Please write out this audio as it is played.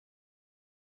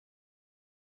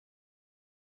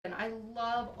And I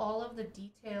love all of the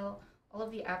detail, all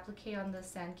of the applique on the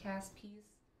sandcast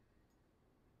piece.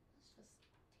 Let's just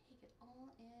take it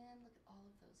all in. Look at all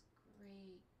of those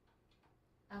great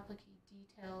applique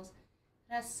details.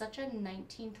 It has such a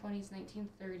 1920s,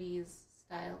 1930s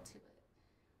style to it.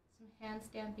 Some hand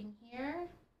stamping here.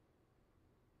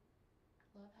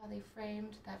 Love how they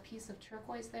framed that piece of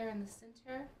turquoise there in the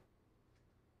center.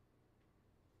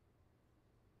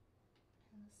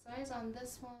 And the size on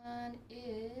this one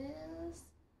is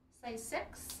size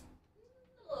 6.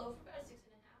 A little over, about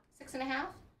 6.5. 6.5? I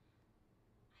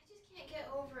just can't get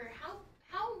over how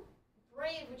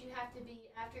brave would you have to be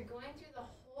after going through the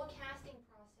whole casting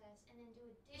process and then do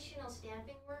additional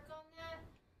stamping work on that?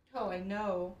 Oh, I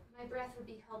know. My breath would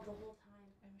be held the whole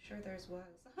time. I'm sure theirs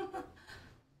was.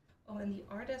 Oh, and the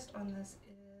artist on this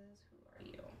is, who are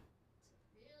you?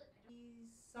 Really?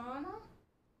 Dizana,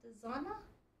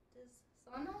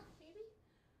 maybe?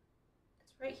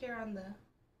 It's right here on the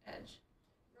edge.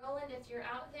 Roland, if you're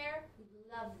out there, we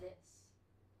love this.